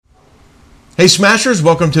Hey Smashers,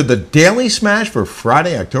 welcome to the Daily Smash for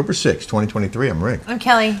Friday, October 6, 2023. I'm Rick. I'm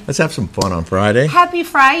Kelly. Let's have some fun on Friday. Happy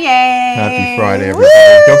Friday. Happy Friday, everybody.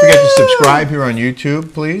 Don't forget to subscribe here on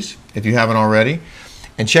YouTube, please, if you haven't already.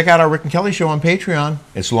 And check out our Rick and Kelly show on Patreon.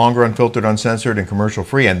 It's longer, unfiltered, uncensored, and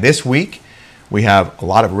commercial-free. And this week, we have a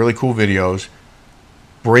lot of really cool videos.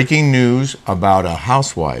 Breaking news about a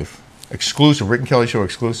housewife, exclusive, Rick and Kelly show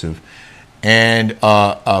exclusive, and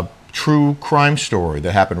a true crime story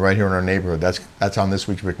that happened right here in our neighborhood. That's on this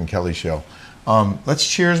week's Rick and Kelly show. Let's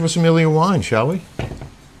cheers with some Ilya wine, shall we?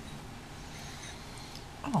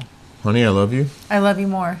 Oh. Honey, I love you. I love you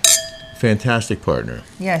more. Fantastic partner.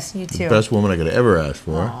 Yes, you too. The best woman I could ever ask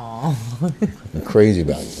for. I'm crazy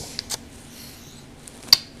about you.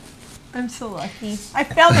 I'm so lucky. I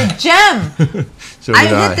found a gem. So did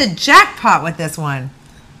I. Hit the jackpot with this one.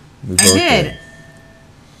 We I both did.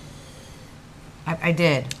 I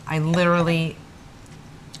did. I literally.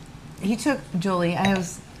 He took Julie.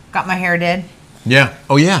 Got my hair did. Yeah.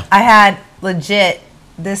 Oh yeah. I had legit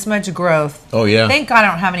this much growth. Oh yeah. Thank God I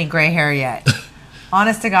don't have any gray hair yet.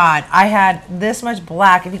 Honest to God, I had this much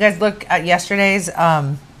black. If you guys look at yesterday's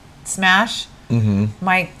smash,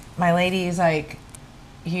 my lady is like,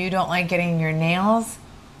 you don't like getting your nails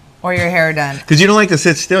or your hair done. Because you don't like to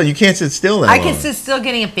sit still. You can't sit still that long. I can sit still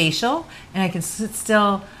getting a facial, and I can sit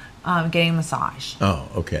still getting a massage. Oh,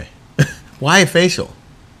 okay. Why a facial?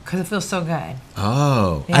 Because it feels so good.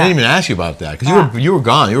 Oh, Yeah. I didn't even ask you about that. Because you were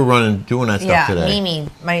gone. You were doing that stuff today. Mimi,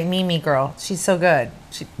 my Mimi girl. She's so good.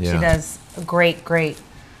 She does a great.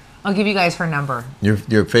 I'll give you guys her number.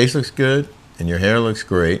 Your face looks good, and your hair looks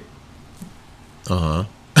great. Ilya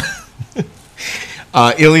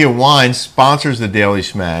Wine sponsors the Daily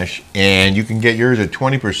Smash, and you can get yours at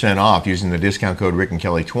 20% off using the discount code Rick and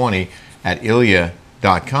Kelly 20 at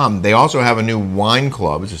Ilya.com. They also have a new wine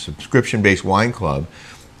club. It's a subscription-based wine club.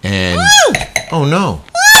 And Woo! Oh no.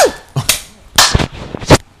 Woo!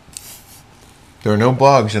 There are no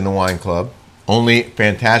bugs in the wine club. Only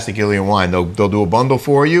fantastic Ilya wine. They'll do a bundle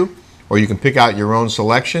for you, or you can pick out your own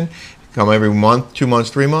selection. Come every month, 2 months,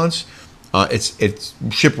 3 months. It's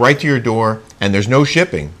shipped right to your door, and there's no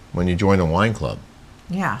shipping when you join the wine club.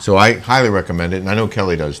 Yeah. So I highly recommend it, and I know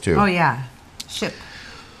Kelly does too. Oh yeah. Ship.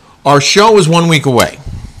 Our show is 1 week away.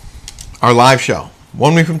 Our live show,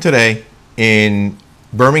 1 week from today, in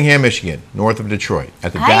Birmingham, Michigan, north of Detroit,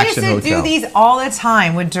 at the Daxton Hotel. I used to do these all the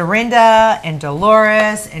time with Dorinda and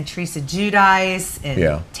Dolores and Teresa Giudice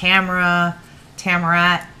and Tamarat,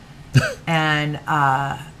 and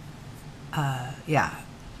yeah.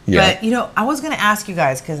 But, I was going to ask you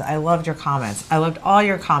guys, because I loved your comments. I loved all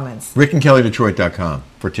your comments. RickandKellyDetroit.com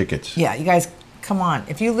for tickets. Yeah, you guys, come on.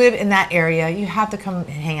 If you live in that area, you have to come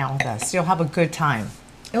hang out with us. You'll have a good time.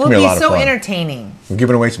 It will be so entertaining. We're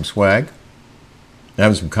giving away some swag.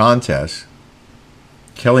 Having some contests.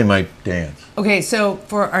 Kelly might dance. Okay, so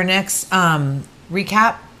for our next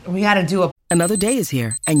recap, we got to do a... Another day is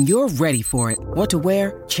here, and you're ready for it. What to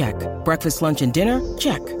wear? Check. Breakfast, lunch, and dinner?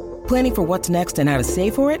 Check. Planning for what's next and how to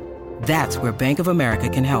save for it? That's where Bank of America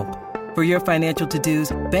can help. For your financial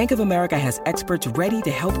to-dos, Bank of America has experts ready to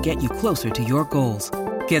help get you closer to your goals.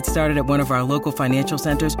 Get started at one of our local financial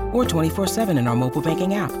centers or 24/7 in our mobile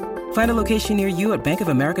banking app. Find a location near you at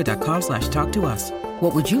bankofamerica.com/talktous.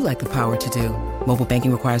 What would you like the power to do? Mobile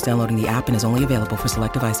banking requires downloading the app and is only available for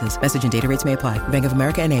select devices. Message and data rates may apply. Bank of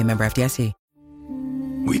America N.A., member FDIC.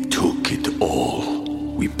 We took it all.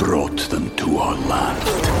 We brought them to our land.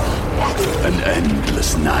 An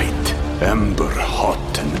endless night, ember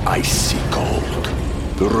hot and icy cold.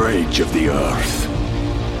 The rage of the earth.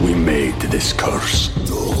 We made this curse.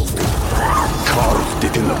 Carved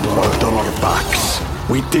it in the blood on our backs.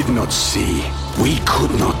 We did not see. We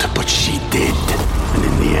could not, but she did. And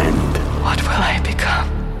in the end... What will I become?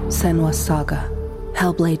 Senua's Saga.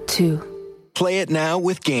 Hellblade 2. Play it now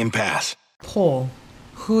with Game Pass. Poll.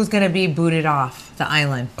 Who's going to be booted off the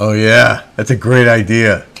island? Oh, yeah. That's a great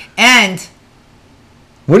idea. And...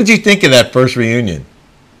 What did you think of that first reunion?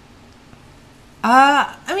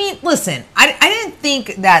 I mean, listen. I didn't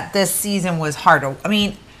think that this season was hard. I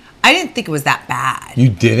didn't think it was that bad. You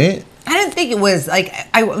didn't? I didn't think it was,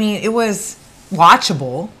 it was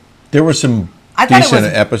watchable. There were some decent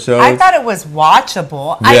episodes. I thought it was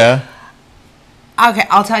watchable. Yeah. Okay,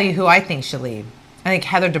 I'll tell you who I think should leave. I think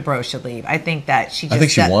Heather Dubrow should leave. I think that she just... I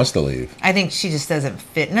think she wants to leave. I think she just doesn't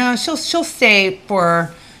fit. No, she'll stay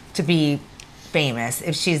to be famous.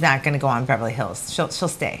 If she's not going to go on Beverly Hills, she'll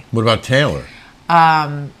stay. What about Taylor?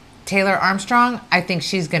 Taylor Armstrong, I think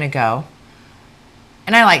she's going to go.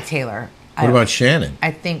 And I like Taylor. What about Shannon?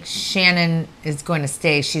 I think Shannon is going to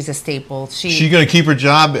stay. She's a staple. She's going to keep her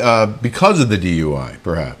job because of the DUI,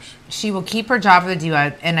 perhaps. She will keep her job for the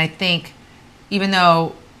DUI, and I think even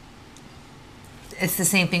though it's the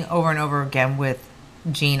same thing over and over again with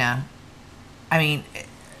Gina, I mean,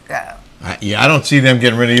 I don't see them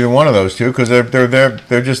getting rid of either one of those two because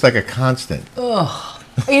they're just like a constant. Ugh.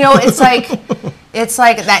 You know, it's like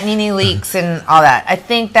that Nene Leakes and all that. I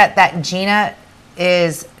think that Gina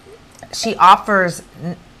is. She offers.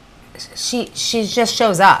 She just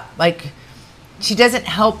shows up. Like, she doesn't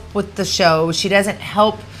help with the show. She doesn't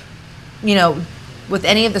help, with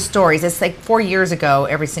any of the stories. It's like 4 years ago,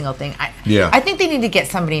 every single thing. I think they need to get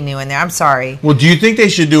somebody new in there. I'm sorry. Well, do you think they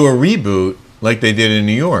should do a reboot like they did in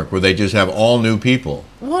New York, where they just have all new people?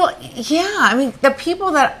 Well, yeah. I mean, the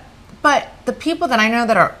people that I know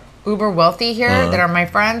that are uber wealthy here, that are my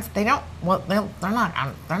friends, they don't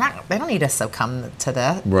need to succumb to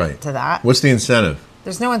that. Right. To that. What's the incentive?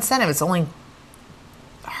 There's no incentive. It's only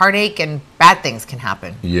heartache and bad things can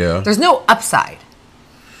happen. Yeah. There's no upside.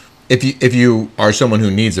 If you are someone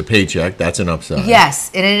who needs a paycheck, that's an upside.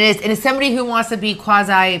 Yes, and it is. And it's somebody who wants to be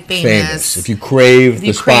quasi-famous. If you crave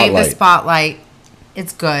the spotlight,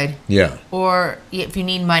 it's good. Yeah. Or if you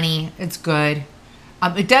need money, it's good.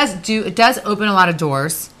 It does open a lot of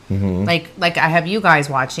doors. Mm-hmm. Like I have you guys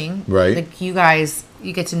watching. Right. Like you guys,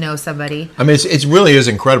 you get to know somebody. I mean, it really is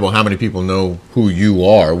incredible how many people know who you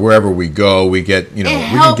are. Wherever we go, we get, we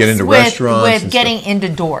can get into restaurants. With getting into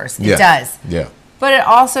doors. It yeah. does. Yeah. But it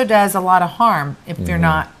also does a lot of harm if you don't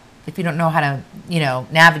know how to,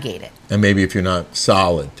 navigate it. And maybe if you're not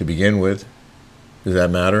solid to begin with. Does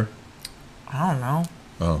that matter? I don't know.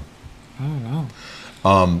 Oh. I don't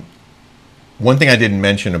know. One thing I didn't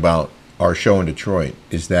mention about our show in Detroit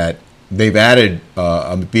is that they've added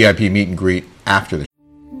a VIP meet and greet after the show.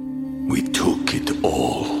 We took it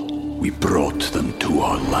all. We brought them to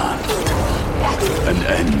our land. An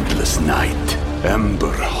endless night,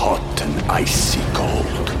 ember hot and icy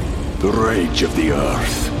cold. The rage of the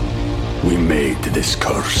earth. We made this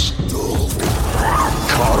curse.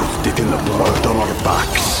 Carved it in the blood on our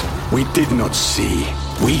backs. We did not see.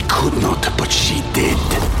 We could not, but she did.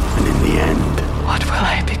 And in the end, what will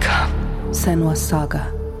I become? Senua's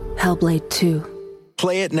Saga. Hellblade 2.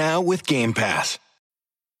 Play it now with Game Pass.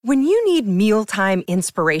 When you need mealtime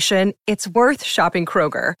inspiration, it's worth shopping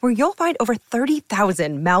Kroger, where you'll find over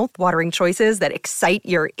 30,000 mouth-watering choices that excite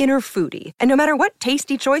your inner foodie. And no matter what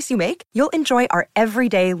tasty choice you make, you'll enjoy our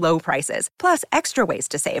everyday low prices, plus extra ways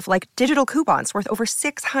to save, like digital coupons worth over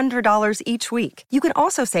 $600 each week. You can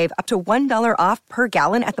also save up to $1 off per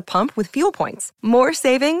gallon at the pump with fuel points. More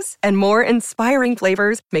savings and more inspiring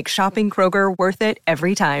flavors make shopping Kroger worth it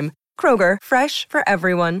every time. Kroger, fresh for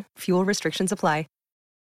everyone. Fuel restrictions apply.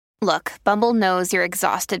 Look, Bumble knows you're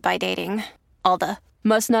exhausted by dating. All the,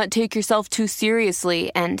 must not take yourself too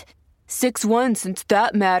seriously, and 6'1" since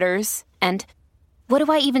that matters, and what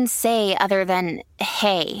do I even say other than,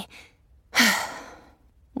 hey?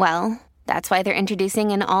 Well, that's why they're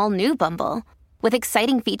introducing an all-new Bumble, with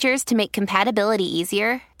exciting features to make compatibility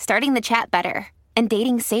easier, starting the chat better, and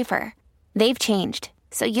dating safer. They've changed,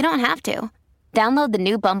 so you don't have to. Download the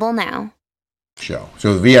new Bumble now. Show.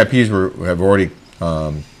 So the VIPs have already...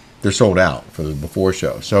 they're sold out for the before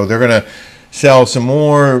show. So they're going to sell some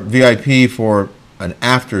more VIP for an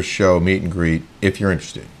after show meet and greet if you're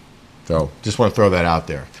interested. So just want to throw that out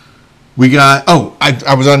there. We got,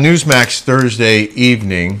 I was on Newsmax Thursday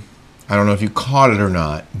evening. I don't know if you caught it or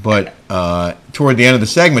not, but toward the end of the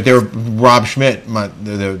segment, Rob Schmidt,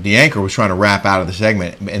 the anchor, was trying to wrap out of the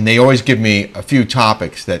segment. And they always give me a few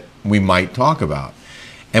topics that we might talk about.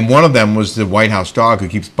 And one of them was the White House dog who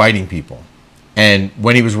keeps biting people. And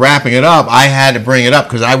when he was wrapping it up, I had to bring it up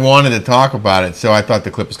because I wanted to talk about it. So I thought the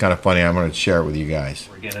clip was kind of funny. I'm going to share it with you guys.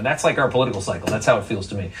 Again, and that's like our political cycle. That's how it feels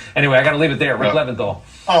to me. Anyway, I got to leave it there. Rick Leventhal.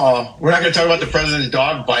 Oh, we're not going to talk about the president's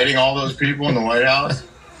dog biting all those people in the White House.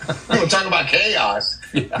 We're going to talk about chaos.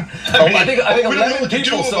 Yeah. I think 11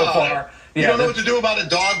 people so far. You don't know what to do about a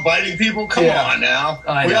dog biting people? Come on now.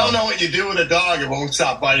 We all know what you do with a dog. It won't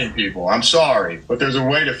stop biting people. I'm sorry, but there's a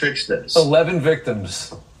way to fix this. 11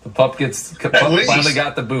 victims. The pup finally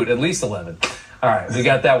got the boot. At least 11. All right, we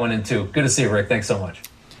got that one in too. Good to see you, Rick. Thanks so much.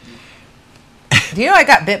 Do you know I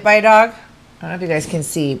got bit by a dog? I don't know if you guys can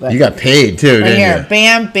see, but you got paid too, didn't you?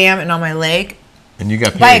 Bam, bam, and on my leg. And you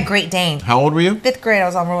got paid By a Great Dane. How old were you? 5th grade. I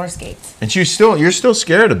was on roller skates. And you're still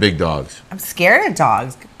scared of big dogs. I'm scared of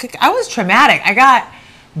dogs. I was traumatic. I got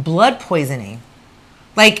blood poisoning.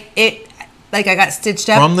 I got stitched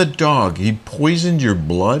up. From the dog. He poisoned your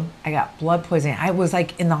blood? I got blood poisoning. I was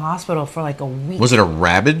in the hospital for a week. Was it a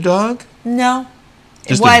rabid dog? No.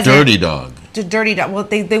 Just a dirty dog. The dirty dog. Well,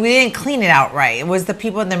 they didn't clean it out right. It was the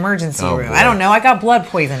people in the emergency room. Boy. I don't know. I got blood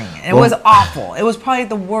poisoning. It was awful. It was probably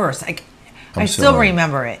the worst. I still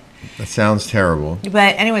remember it. That sounds terrible.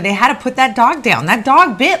 But anyway, they had to put that dog down. That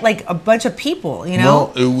dog bit like a bunch of people, you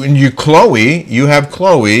know? Well, when you had Chloe,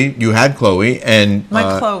 and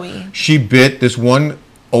Chloe. She bit this one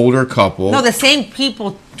older couple. No, the same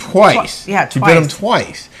people. Twice. Twice. She bit them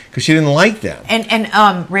twice because she didn't like them.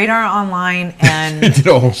 And Radar Online and did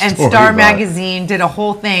a whole story Star Magazine did a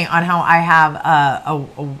whole thing on how I have a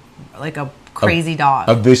crazy dog.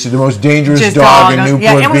 The most dangerous dog in Newport Beach.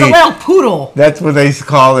 Yeah, it was a little poodle. That's what they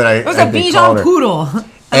call it. It was a Bichon poodle.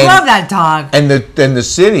 I love that dog. And the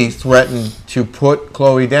city threatened to put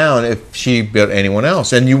Chloe down if she bit anyone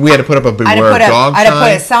else. And we had to put up a beware of dog sign. I had to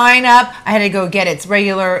put a sign up. I had to go get its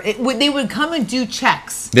regular. They would come and do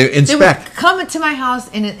checks. They inspect. They would come into my house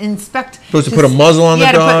and inspect. Supposed to put a muzzle on the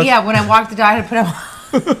dog? When I walked the dog, I had to put a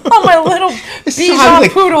on my little Bichon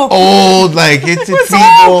poodle. Old, like it's a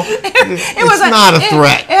people. It's not a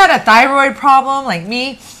threat. It had a thyroid problem, like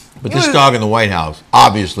me. But this dog in the White House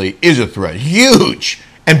obviously is a threat. Huge.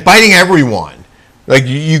 And biting everyone. Like,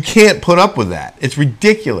 you can't put up with that. It's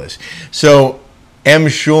ridiculous. So, M.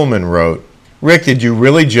 Schulman wrote, Rick, did you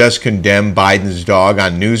really just condemn Biden's dog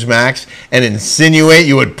on Newsmax and insinuate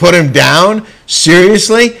you would put him down?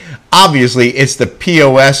 Seriously? Obviously, it's the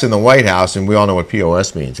POS in the White House, and we all know what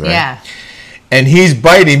POS means, right? Yeah. And he's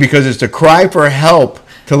biting because it's a cry for help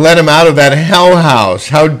to let him out of that hell house.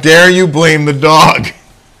 How dare you blame the dog?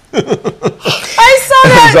 I saw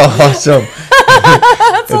that. That's awesome.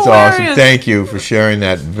 That's awesome. Thank you for sharing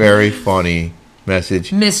that very funny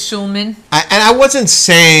message. Miss Schulman. I wasn't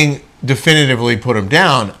saying definitively put him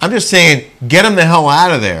down. I'm just saying get him the hell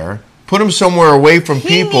out of there. Put him somewhere away from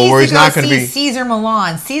people where he's not going to be. Cesar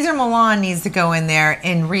Millan. Cesar Millan needs to go in there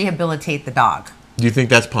and rehabilitate the dog. Do you think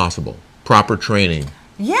that's possible? Proper training.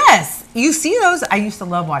 Yes. You see those? I used to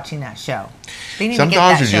love watching that show. They need Some to get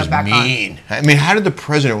dogs that are show just back mean. on. I mean, how did the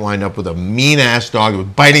president wind up with a mean-ass dog that was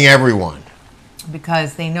biting everyone?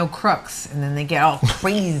 Because they know crooks, and then they get all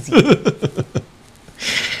crazy.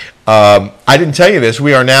 I didn't tell you this.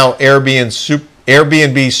 We are now Airbnb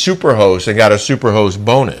Superhost and got a Superhost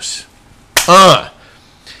bonus.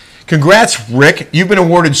 Congrats, Rick. You've been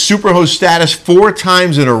awarded Superhost status 4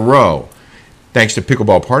 times in a row, thanks to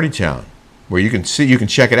Pickleball Party Town, where you can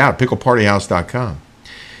check it out, picklepartyhouse.com.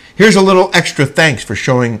 Here's a little extra thanks for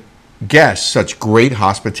showing guests such great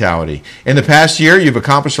hospitality. In the past year, you've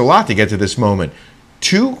accomplished a lot to get to this moment.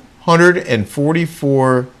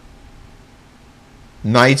 244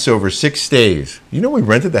 nights over 6 days. You know we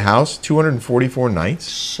rented the house 244 nights?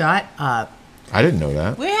 Shut up. I didn't know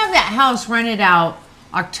that. We have that house rented out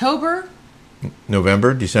October,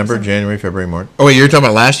 November, December, January, February, March. Oh, wait, you're talking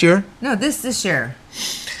about last year? No, this year.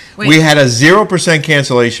 Wait. We had a 0%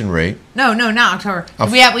 cancellation rate. No, not October.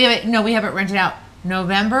 We have it rented out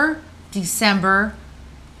November, December,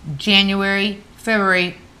 January,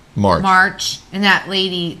 February, March, and that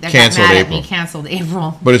lady that canceled got mad April. at me canceled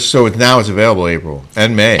April. But it's available April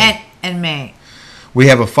and May. And May. We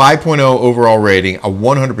have a 5.0 overall rating, a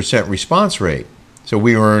 100% response rate. So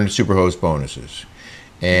we earned Superhost bonuses.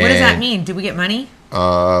 And what does that mean? Do we get money?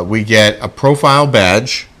 We get a profile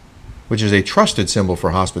badge, which is a trusted symbol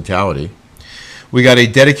for hospitality. We got a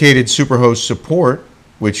dedicated Superhost support,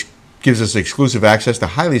 which gives us exclusive access to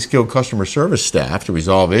highly skilled customer service staff to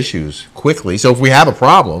resolve issues quickly. So if we have a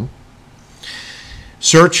problem,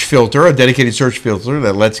 search filter, a dedicated search filter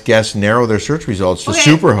that lets guests narrow their search results to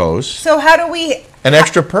Superhost. So how do we... And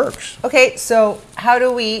extra perks. Okay, so how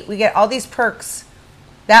do we get all these perks?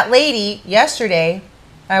 That lady yesterday,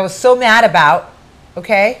 I was so mad about,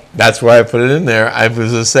 okay? That's why I put it in there. I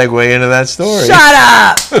was a segue into that story. Shut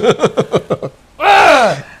up!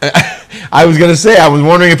 I was going to say, I was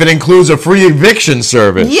wondering if it includes a free eviction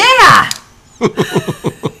service. Yeah!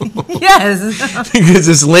 Yes. Because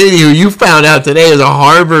this lady who you found out today is a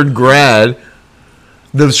Harvard grad,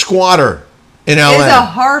 the squatter in LA. Is a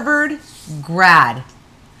Harvard grad.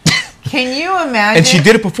 Can you imagine? And she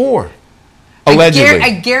did it before, allegedly.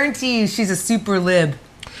 I guarantee you she's a super lib.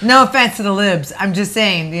 No offense to the libs. I'm just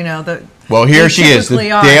saying, Well, here she is.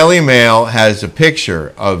 The Daily Mail has a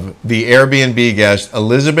picture of the Airbnb guest,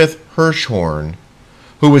 Elizabeth Hirschhorn,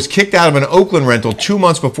 who was kicked out of an Oakland rental 2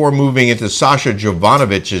 months before moving into Sasha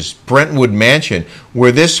Jovanovich's Brentwood mansion,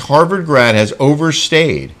 where this Harvard grad has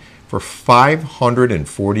overstayed for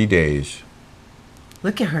 540 days.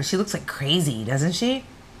 Look at her. She looks like crazy, doesn't she?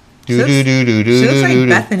 She looks like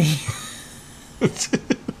Bethany.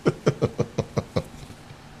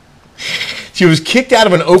 She was kicked out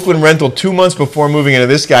of an Oakland rental 2 months before moving into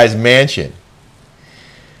this guy's mansion.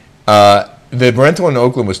 The rental in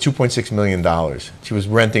Oakland was $2.6 million. She was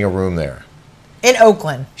renting a room there. In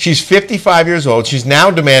Oakland. She's 55 years old. She's now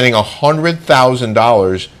demanding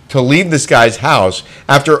 $100,000 to leave this guy's house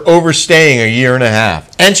after overstaying a year and a half.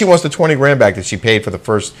 And she wants the 20 grand back that she paid for the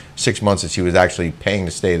first 6 months that she was actually paying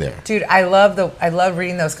to stay there. Dude, I love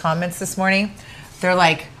reading those comments this morning. They're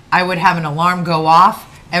like, I would have an alarm go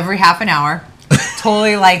off every half an hour.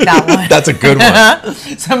 Totally like that one. That's a good one.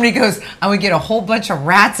 Somebody goes, I would get a whole bunch of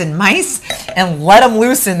rats and mice and let them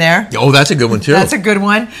loose in there. Oh, that's a good one too. That's a good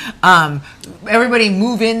one. Everybody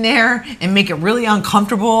move in there and make it really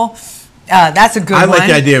uncomfortable. That's a good one. I like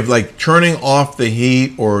the idea of like turning off the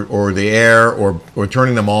heat or the air or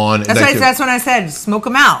turning them on. That's what I said. Smoke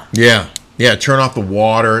them out. Yeah. Yeah, turn off the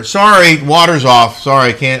water. Sorry, water's off. Sorry,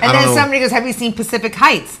 I can't. And then somebody goes, have you seen Pacific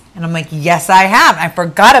Heights? And I'm like, yes, I have. I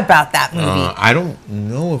forgot about that movie. I don't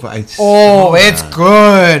know if I saw it's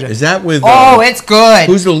good. Is that with... it's good.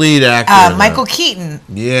 Who's the lead actor? Michael Keaton.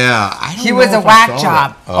 Yeah. I don't he know was a if whack I saw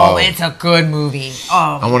job. It. Oh, it's a good movie.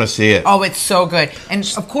 Oh, I want to see it. Oh, it's so good. And,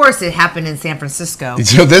 of course, it happened in San Francisco.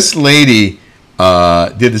 So this lady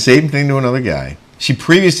did the same thing to another guy. She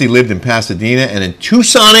previously lived in Pasadena and in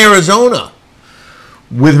Tucson, Arizona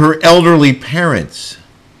with her elderly parents.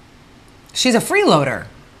 She's a freeloader.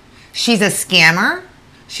 She's a scammer.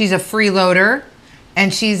 She's a freeloader,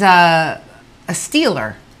 and she's a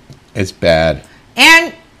stealer. It's bad.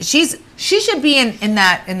 And she should be in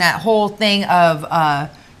that whole thing of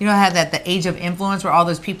you know how that the age of influence where all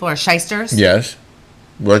those people are shysters. Yes.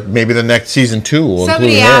 Well, maybe the next season 2 will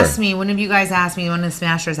Somebody include her. asked me, one of you guys asked me, one of the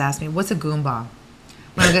Smashers asked me, what's a Goomba?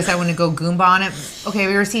 When I guess I want to go Goomba on it. Okay, have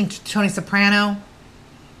you ever seen Tony Soprano?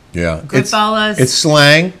 Yeah. Goodfellas. It's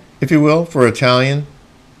slang, if you will, for Italian.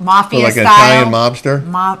 Mafia for like style. An Italian mobster.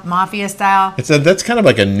 Mafia style. That's kind of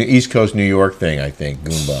like an East Coast New York thing, I think,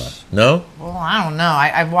 Goomba. No? Well, I don't know.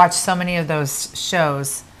 I've watched so many of those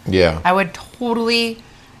shows. Yeah. I would totally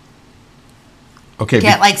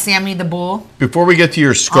get like Sammy the Bull. Before we get to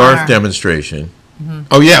your scarf demonstration. Mm-hmm.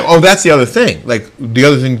 Oh, yeah. Oh, that's the other thing. Like, the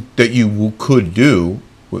other thing that you could do,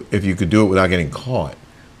 if you could do it without getting caught,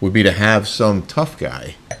 would be to have some tough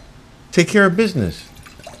guy take care of business.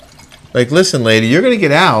 Like, listen, lady, you're going to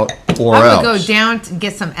get out or else. I would go down to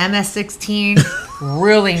get some MS-16,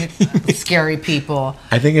 really scary people.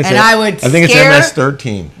 I think it's it's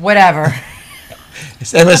MS-13. Whatever.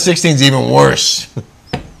 It's MS-16's even worse.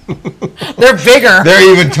 They're bigger.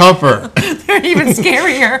 They're even tougher. They're even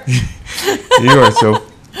scarier. You are so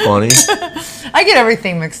funny. I get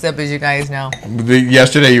everything mixed up, as you guys know.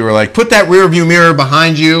 Yesterday you were like, put that rear view mirror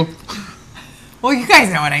behind you. Well, you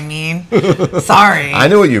guys know what I mean. Sorry. I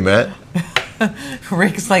know what you meant.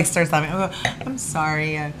 Rick's like starts laughing. I go, I'm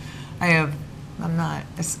sorry. I'm not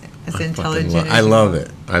as intelligent. I love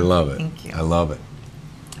it. I love it. Thank you. I love it.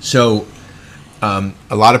 So, a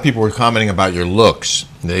lot of people were commenting about your looks.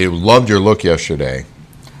 They loved your look yesterday.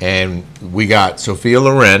 And we got Sophia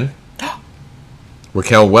Loren,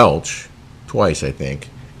 Raquel Welch, twice, I think,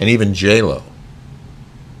 and even J-Lo.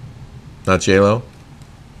 Not J-Lo?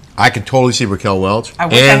 I can totally see Raquel Welch. I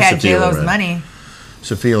wish I had J-Lo's money.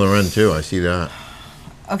 Sophia Loren, too. I see that.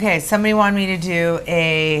 Okay, somebody wanted me to do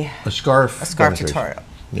a scarf tutorial.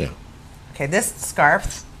 Yeah. Okay, this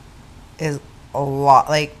scarf is a lot,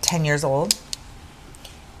 like 10 years old.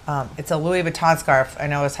 It's a Louis Vuitton scarf. I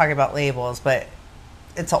know I was talking about labels, but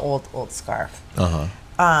it's an old scarf.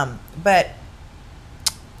 But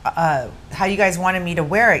how you guys wanted me to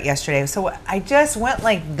wear it yesterday. So I just went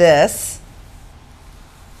like this.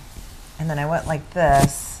 And then I went like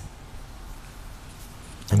this.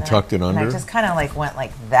 And tucked it under? And I just kind of like went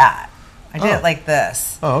like that. I did it like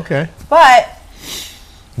this. Oh, okay. But...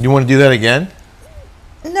 You want to do that again?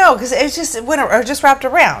 No, because it just wrapped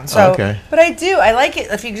around. So, okay. But I like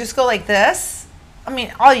it if you just go like this. I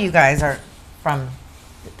mean, all you guys are from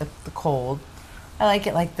the cold. I like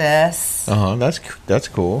it like this. That's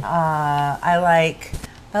cool. I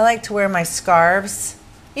like to wear my scarves,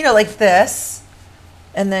 like this.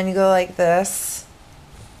 And then you go like this.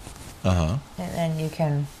 And then you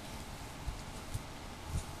can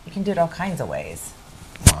do it all kinds of ways.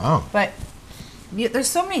 Wow. But there's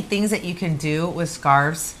so many things that you can do with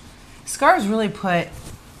scarves. Scarves really put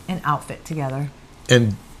an outfit together.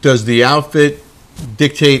 And does the outfit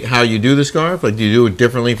dictate how you do the scarf? Like, do you do it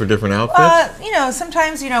differently for different outfits?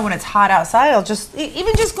 Sometimes, when it's hot outside, I'll just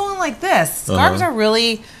going like this. Scarves are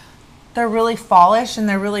really... They're really fallish and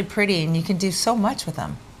they're really pretty, and you can do so much with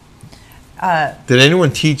them. Did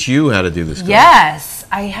anyone teach you how to do this? Yes.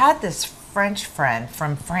 I had this French friend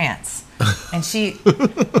from France. and she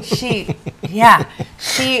I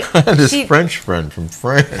had this French friend from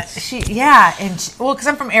France. Because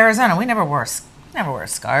I'm from Arizona, we never wore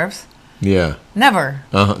scarves. Yeah. Never.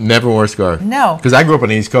 Never wore a scarf. No. Because I grew up on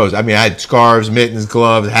the East Coast. I mean, I had scarves, mittens,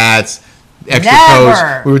 gloves, hats, extra Never.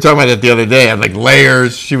 coats. We were talking about that the other day. I had like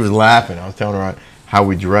layers. She was laughing. I was telling her how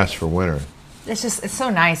we dress for winter. It's so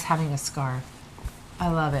nice having a scarf. I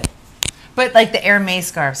love it. But like the Hermès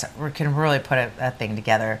scarves can really put a thing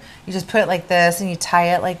together. You just put it like this and you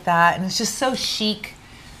tie it like that, and it's just so chic,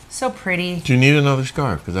 so pretty. Do you need another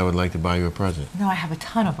scarf? Because I would like to buy you a present. No, I have a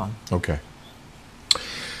ton of them. Okay.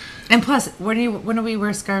 And plus, when do we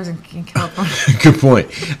wear scarves in California? Good point.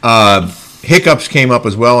 Hiccups came up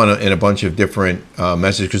as well in a bunch of different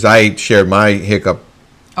messages because I shared my hiccup.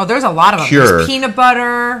 Oh, there's a lot of them. Sure. There's peanut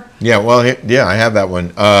butter. Yeah, well, I have that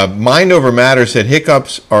one. Mind Over Matter said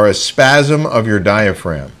hiccups are a spasm of your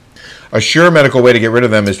diaphragm. A sure medical way to get rid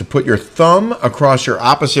of them is to put your thumb across your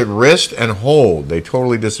opposite wrist and hold. They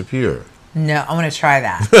totally disappear. No, I'm going to try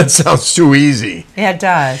that. That sounds too easy. Yeah, it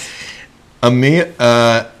does.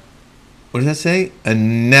 What does that say? A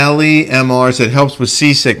Nelly MR said helps with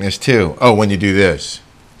seasickness too. Oh, when you do this,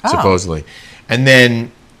 supposedly. And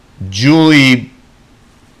then Julie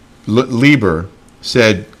Lieber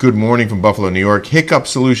said, good morning from Buffalo, New York. Hiccup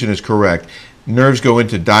solution is correct. Nerves go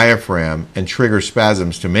into diaphragm and trigger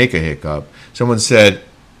spasms to make a hiccup. Someone said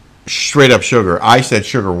straight up sugar. I said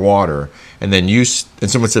sugar water. And then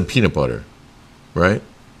someone said peanut butter. Right?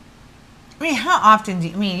 I mean, how often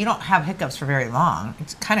you don't have hiccups for very long.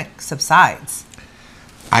 It kind of subsides.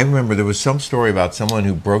 I remember there was some story about someone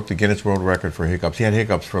who broke the Guinness World Record for hiccups. He had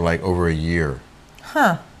hiccups for like over a year.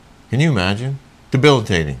 Huh. Can you imagine?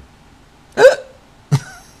 Debilitating.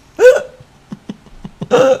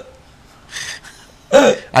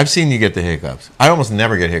 I've seen you get the hiccups. I almost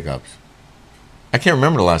never get hiccups. I can't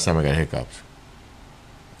remember the last time I got hiccups.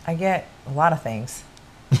 I get a lot of things.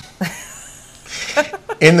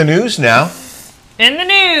 In the news now. In the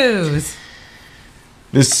news.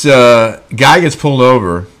 This guy gets pulled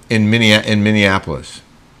over in Minneapolis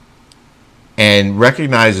and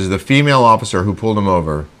recognizes the female officer who pulled him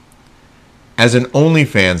over as an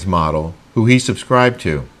OnlyFans model who he subscribed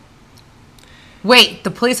to. Wait, the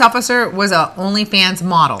police officer was an OnlyFans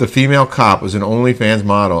model. The female cop was an OnlyFans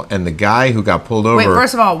model, and the guy who got pulled over... Wait,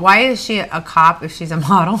 first of all, why is she a cop if she's a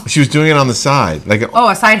model? She was doing it on the side.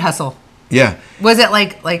 A side hustle. Yeah. Was it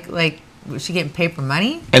like was she getting paid for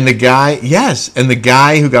money? And the guy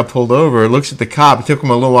who got pulled over looks at the cop. It took him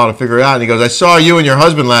a little while to figure it out, and he goes, I saw you and your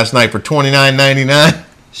husband last night for $29.99.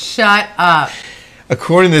 Shut up.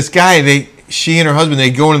 According to this guy, she and her husband, they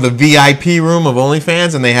go into the VIP room of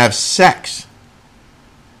OnlyFans and they have sex.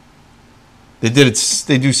 They do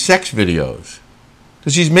sex videos.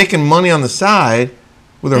 So she's making money on the side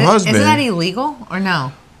with her husband. Isn't that illegal or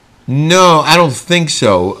no? No, I don't think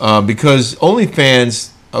so. Because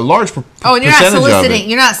OnlyFans, a large percentage and you're not soliciting. of it,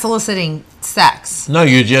 you're not soliciting sex. No,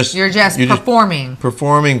 you're just performing.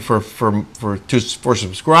 Performing for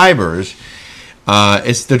subscribers.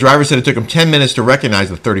 The driver said it took him 10 minutes to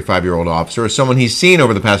recognize the 35-year-old officer as someone he's seen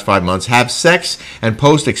over the past 5 months have sex and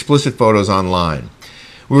post explicit photos online.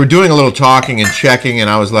 We were doing a little talking and checking, and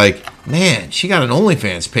I was like, man, she got an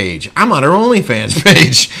OnlyFans page. I'm on her OnlyFans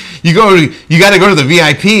page. You got to go to the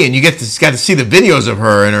VIP, and you got to see the videos of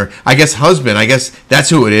her and her, I guess, husband. I guess that's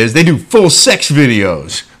who it is. They do full sex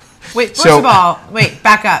videos. Wait, first of all,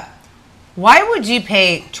 back up. Why would you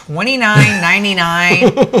pay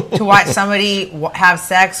 $29.99 to watch somebody have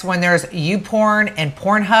sex when there's YouPorn and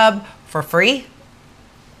Pornhub for free?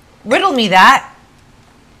 Riddle me that.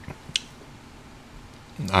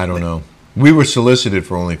 I don't know. We were solicited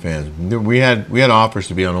for OnlyFans. We had offers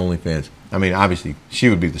to be on OnlyFans. I mean, obviously, she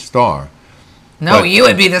would be the star. No, you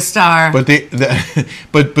would be the star. But this was not to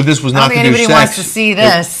do sex. I don't think anybody wants to see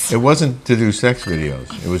this. It wasn't to do sex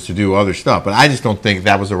videos. It was to do other stuff. But I just don't think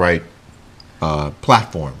that was the right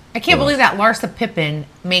platform. I can't believe that Larsa Pippen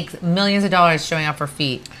makes millions of dollars showing off her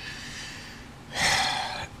feet.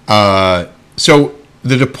 So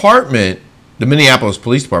the department... The Minneapolis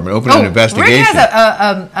Police Department opened an investigation. Rick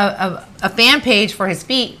has a fan page for his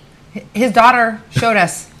feet. His daughter showed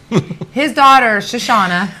us. His daughter,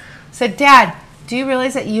 Shoshana, said, Dad, do you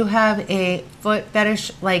realize that you have a foot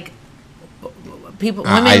fetish? Like,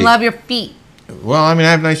 women love your feet. Well, I mean,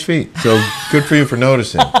 I have nice feet, so good for you for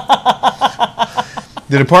noticing.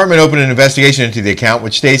 The department opened an investigation into the account,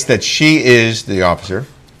 which states that she is, the officer,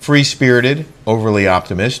 free-spirited, overly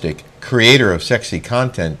optimistic, creator of sexy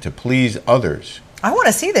content to please others. I want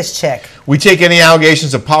to see this chick. We take any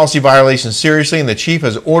allegations of policy violations seriously, and the chief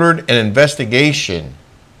has ordered an investigation.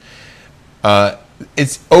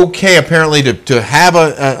 it's okay apparently to have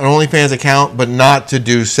an OnlyFans account, but not to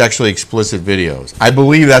do sexually explicit videos. I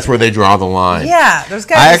believe that's where they draw the line. Yeah, there's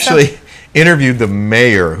got to be I actually interviewed the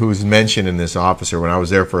mayor who's mentioned in this officer when I was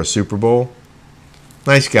there for a Super Bowl.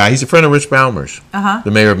 Nice guy. He's a friend of Rich Baumer's,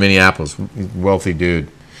 the mayor of Minneapolis. Wealthy dude.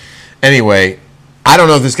 Anyway, I don't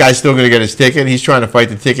know if this guy's still going to get his ticket. He's trying to fight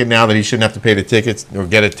the ticket now that he shouldn't have to pay the tickets or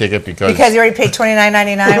get a ticket because he already paid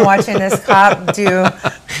 $29.99 watching this cop do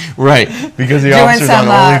right because the doing officer's some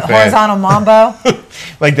on OnlyFans. horizontal mambo.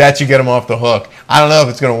 Like that, you get him off the hook. I don't know if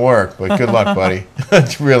it's going to work, but good luck, buddy.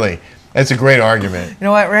 That's a great argument. You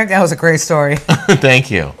know what, Rick? That was a great story. Thank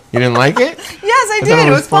you. You didn't like it? Yes, I did.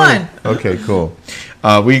 It was fun. Okay, cool.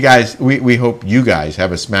 We hope you guys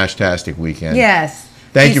have a smash-tastic weekend. Yes.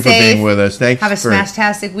 Thank you for being with us. Have a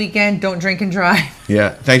smash-tastic weekend. Don't drink and drive. Yeah.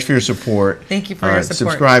 Thanks for your support. Thank you for your support.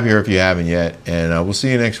 Subscribe here if you haven't yet, and we'll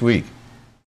see you next week.